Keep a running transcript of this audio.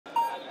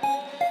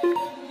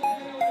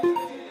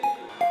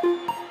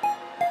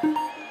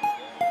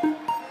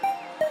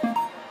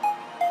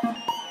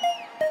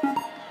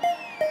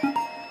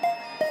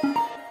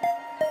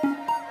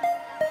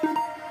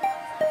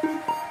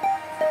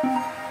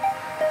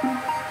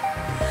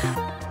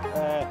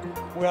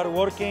We are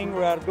working,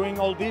 we are doing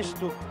all this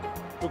to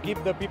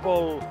keep the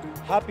people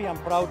happy and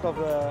proud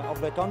of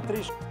the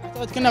country.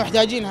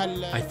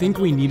 I think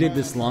we needed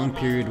this long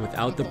period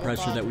without the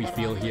pressure that we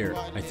feel here.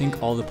 I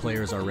think all the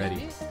players are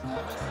ready.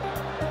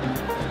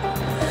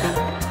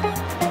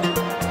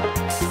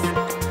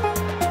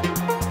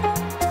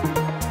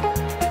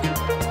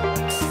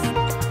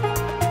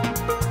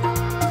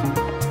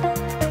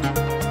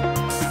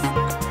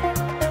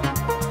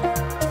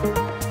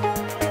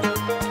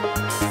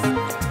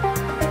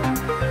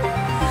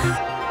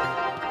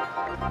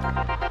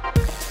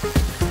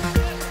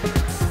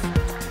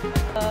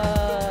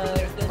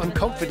 I'm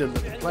confident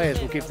that the players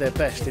will give their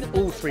best in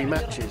all 3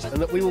 matches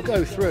and that we will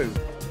go through.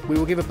 We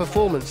will give a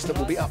performance that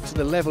will be up to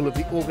the level of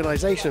the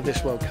organisation of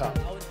this World Cup,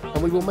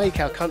 and we will make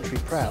our country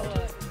proud.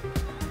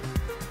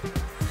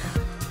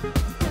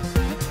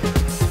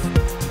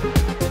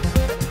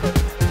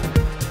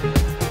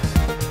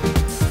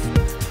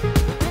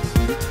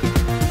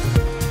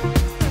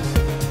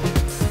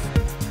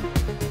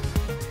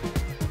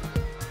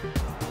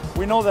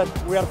 We know that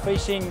we are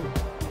facing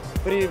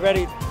 3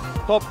 very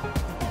top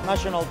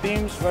national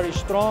teams, very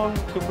strong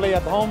to play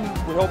at home.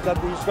 We hope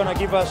that it's going to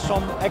give us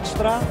some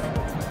extra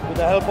with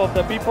the help of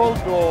the people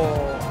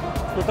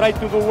to try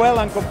to do well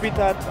and compete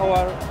at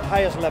our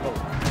highest level.